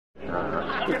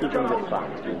Stick it on the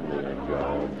back, give me a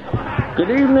go. Good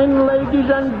evening,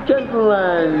 ladies and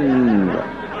gentlemen.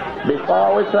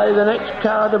 Before we play the next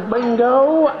card of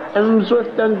bingo,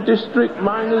 Emsworth and District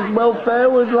Miners Welfare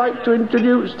would like to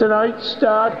introduce tonight's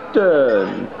star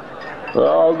turn.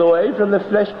 All the way from the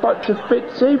flesh pots of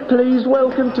Fitzy, please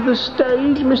welcome to the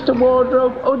stage Mr.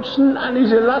 Wardrobe Hudson and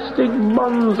his Elastic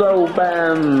Bonzo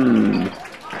Band.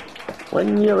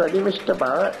 When you're ready, Mr.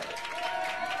 Barrett.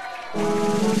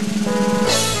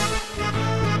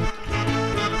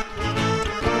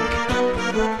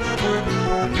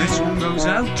 This one goes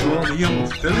out to all the young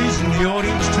fillies in the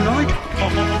audience tonight.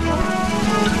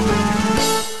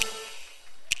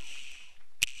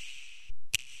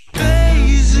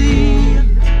 Daisy,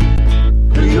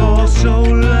 you're so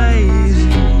lazy.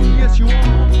 Yes, you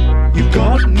are. You've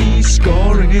got me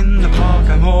scoring in the park.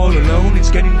 I'm all alone, it's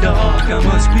getting dark. I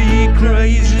must be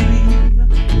crazy.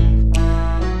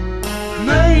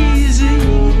 Maisie,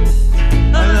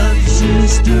 I love your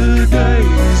sister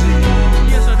Daisy.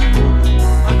 Yes, I do.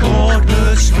 I caught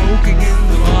her smoking in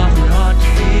the bathroom. Hard to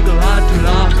giggle, hard to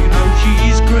laugh. You know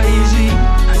she's crazy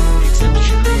and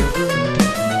exceptionally rude.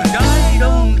 And I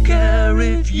don't care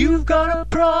if you've got a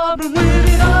problem with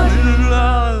it. I'm in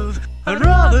love. I'd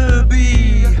rather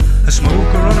be a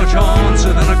smoker and a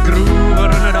chancer than a groover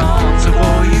and a dancer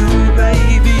for you,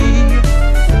 baby.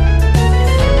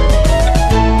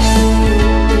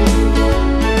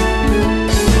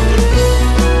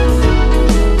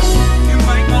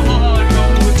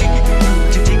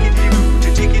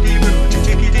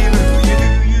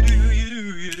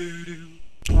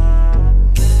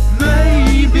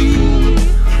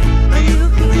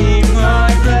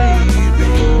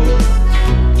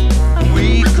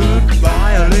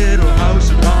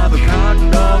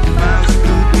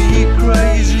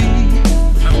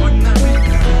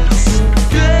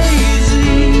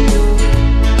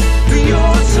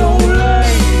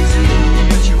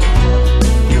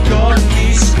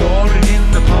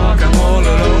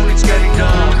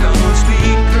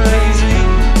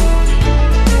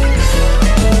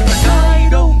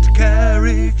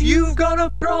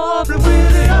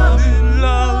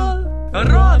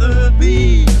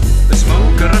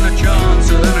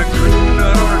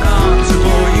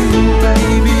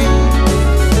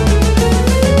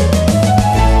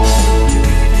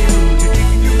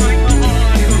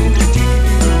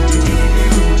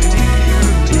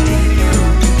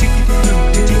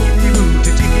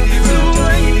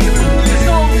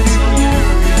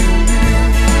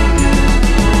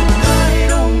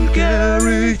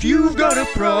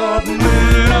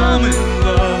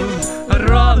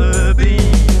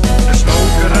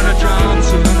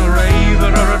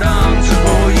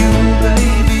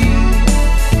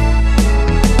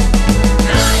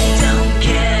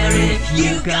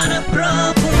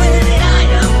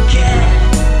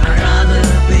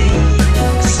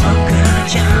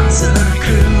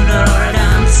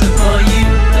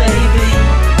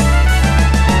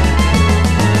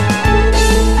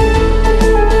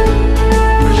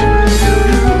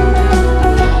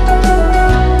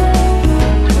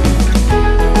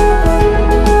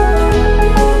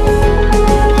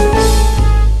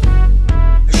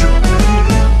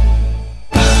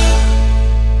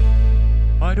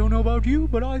 I don't know about you,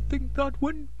 but I think that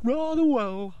went rather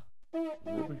well.